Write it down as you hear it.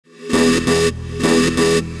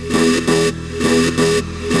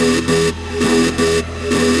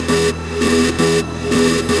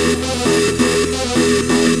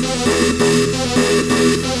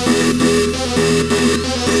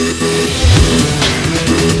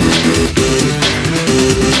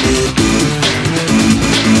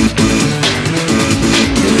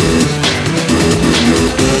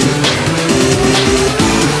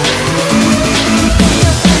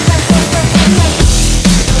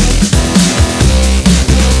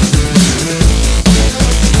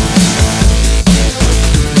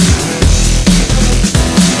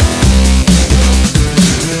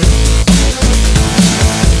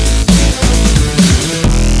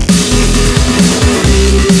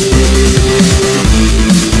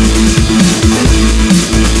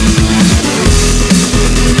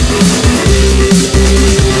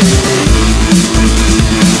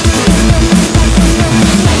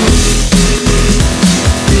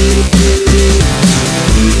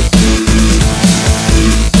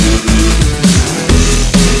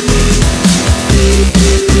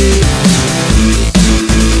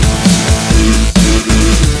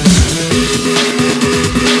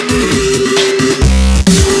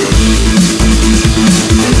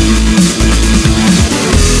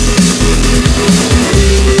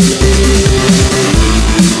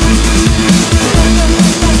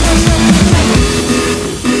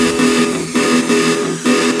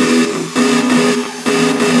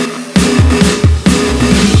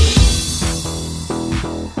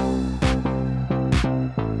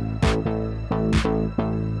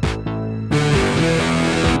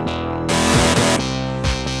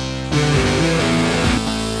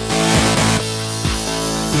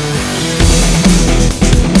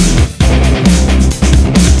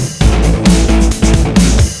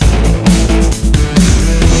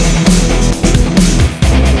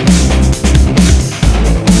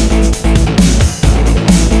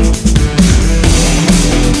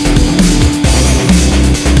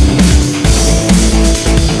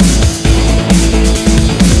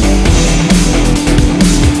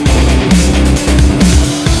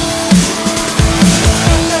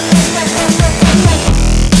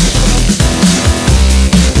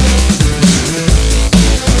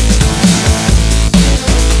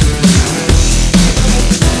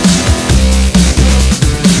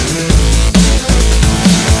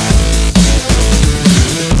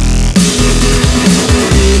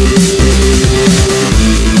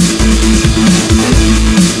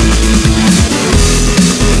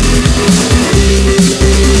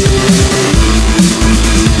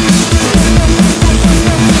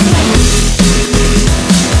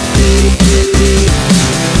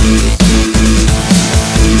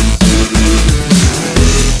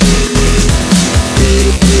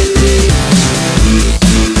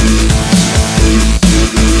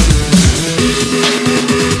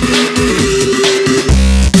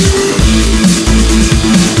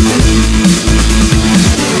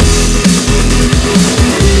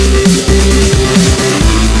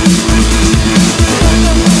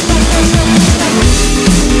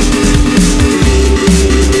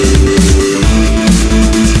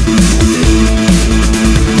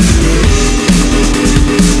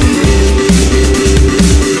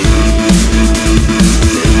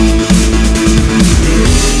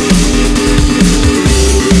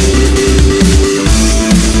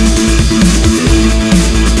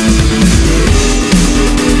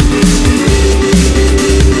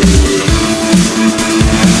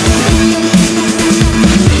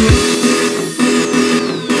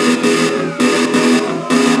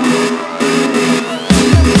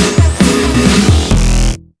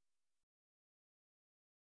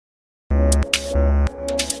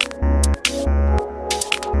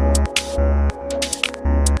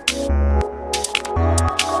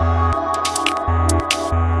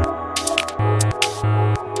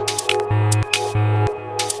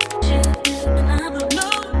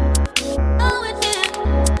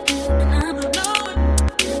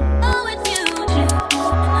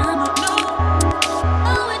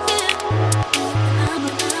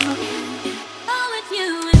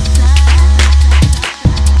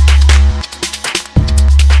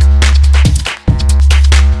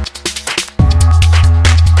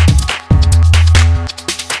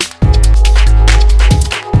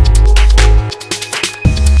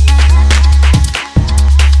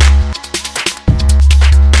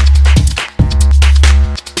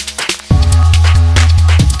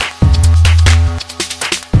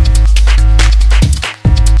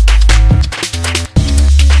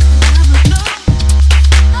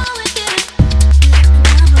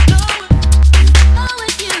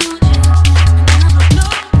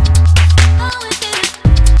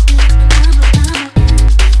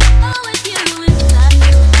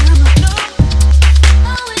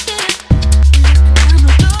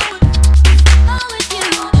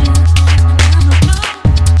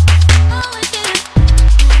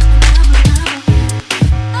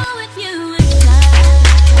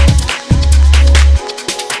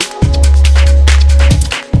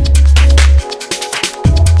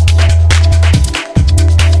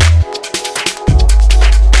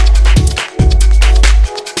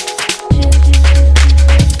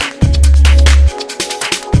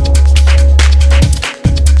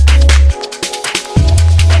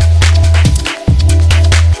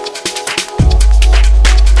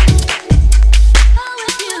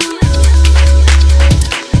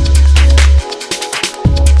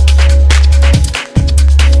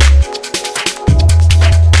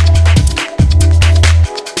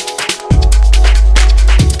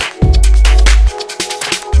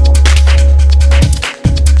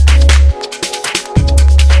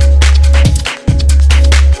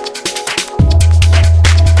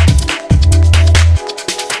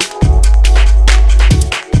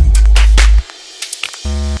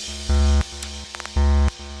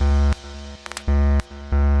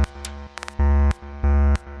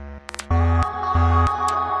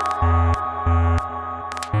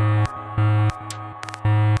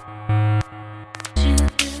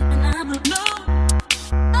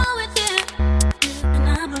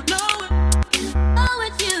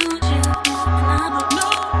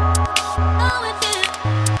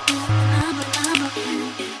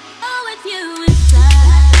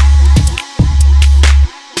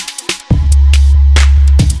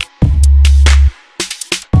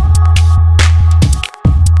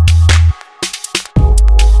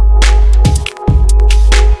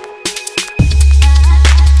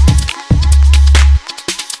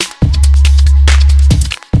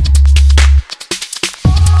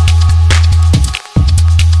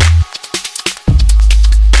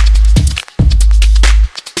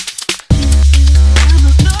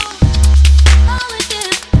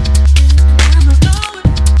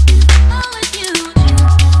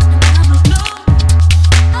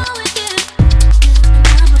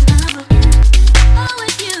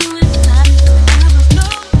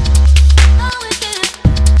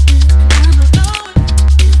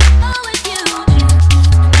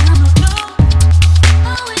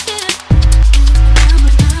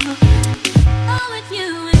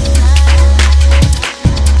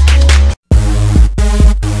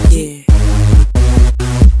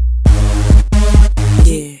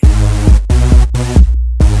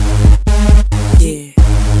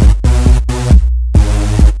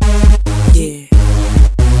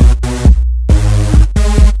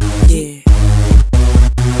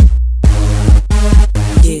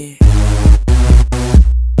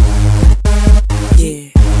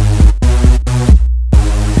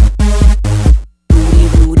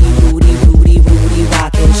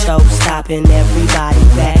popping, everybody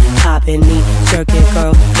back popping, me jerk it,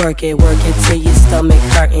 girl, work it till your stomach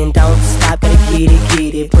hurting. Don't stop, gotta get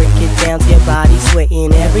it, break it down to your body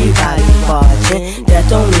sweating, everybody watching. That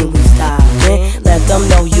don't mean we stopping. Let them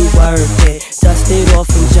know you worth it. Dust it off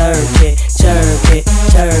and jerk it,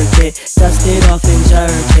 dust it off and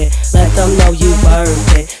jerk it. Let them know you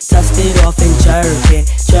worth it. Dust it off and jerk it,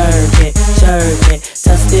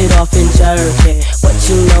 dust it off and jerk it. What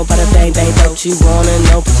you know about a bang bang, don't you wanna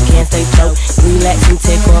know, but you can't stay float. Relax and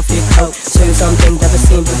take off your coat, show you something never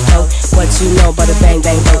seen before. What you know about a bang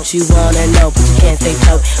bang, don't you wanna know, but you can't stay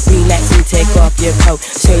float. Relax and take off your coat,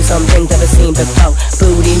 show you something never seen before.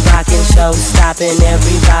 Booty rocking, show stopping,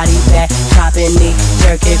 everybody back popping, knee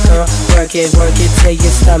jerk it, girl, work it till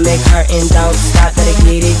your stomach hurting. Don't stop, gotta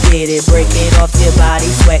get it, break it off your body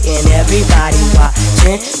sweating, everybody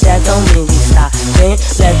watching. That don't mean we stopping.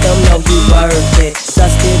 Let them know you worth it.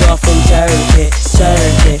 Dust it off and jerk it,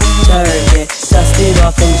 dust it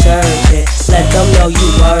off and jerk it. Let them know you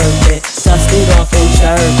worth it. Dust it off and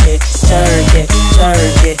jerk it, dust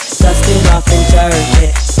it off and jerk it.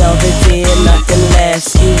 Velvety and nothing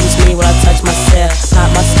less. Excuse me while I touch myself. Pop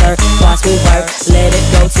my skirt, watch me work. Let it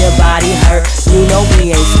go till your body hurt. You know we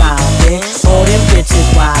ain't stopping. All them bitches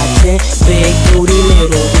watching. Big booty,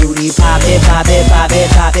 little booty. Pop it,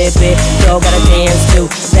 big. Yo, gotta dance too.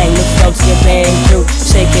 Bang the flow till you bang through.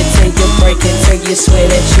 Shake it till you break it, till you swear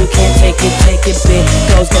that you can't take it, big.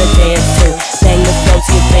 Girls gotta dance too. Bang the flow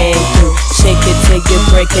till you bang through. Shake it till you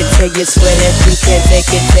break it, till you swear that you can't take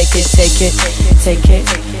it.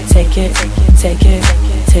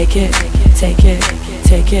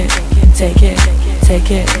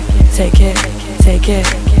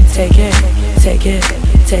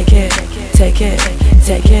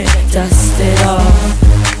 Dust it off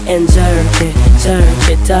and jerk it,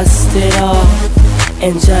 dust it off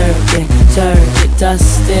and jerk it,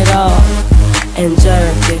 dust it off and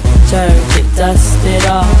jerk it, dust it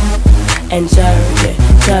off and jerk it.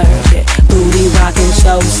 Booty rockin',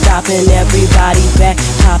 show stopping, everybody back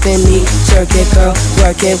poppin', me jerk it, girl,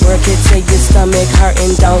 work it till your stomach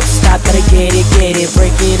hurting. Don't stop, gotta get it,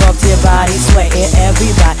 break it off to your body sweating,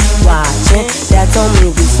 everybody watching. That don't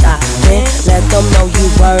mean we stopping. Let them know you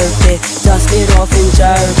worth it. Dust it off and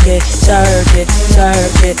jerk it, dust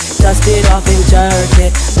it off and jerk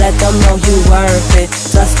it. Let them know you worth it.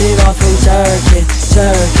 Dust it off and jerk it,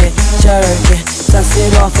 dust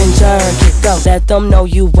it off and jerk it. Go, let them know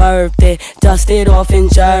you worth it. Dust it off and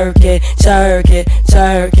jerk it,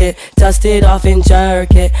 dust it off and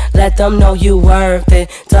jerk it. Let them know you worth it.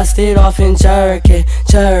 Dust it off and jerk it,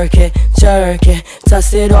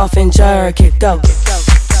 dust it off and jerk it. Go.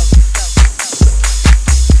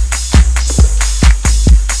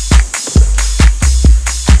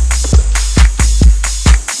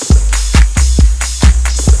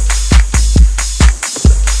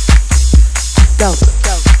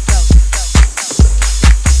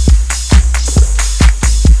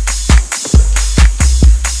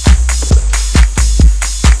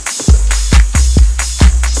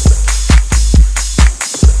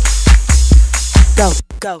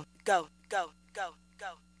 Go. Go.